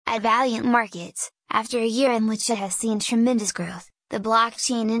At Valiant Markets, after a year in which it has seen tremendous growth, the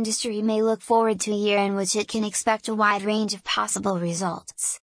blockchain industry may look forward to a year in which it can expect a wide range of possible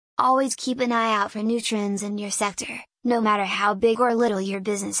results. Always keep an eye out for new trends in your sector, no matter how big or little your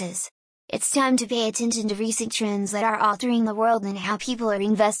business is. It's time to pay attention to recent trends that are altering the world and how people are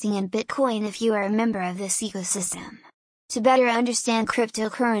investing in Bitcoin if you are a member of this ecosystem. To better understand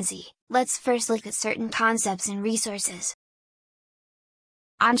cryptocurrency, let's first look at certain concepts and resources.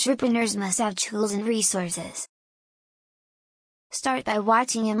 Entrepreneurs must have tools and resources. Start by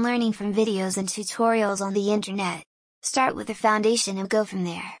watching and learning from videos and tutorials on the internet. Start with the foundation and go from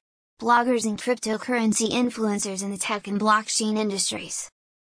there. Bloggers and cryptocurrency influencers in the tech and blockchain industries.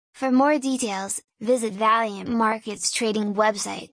 For more details, visit Valiant Markets trading website.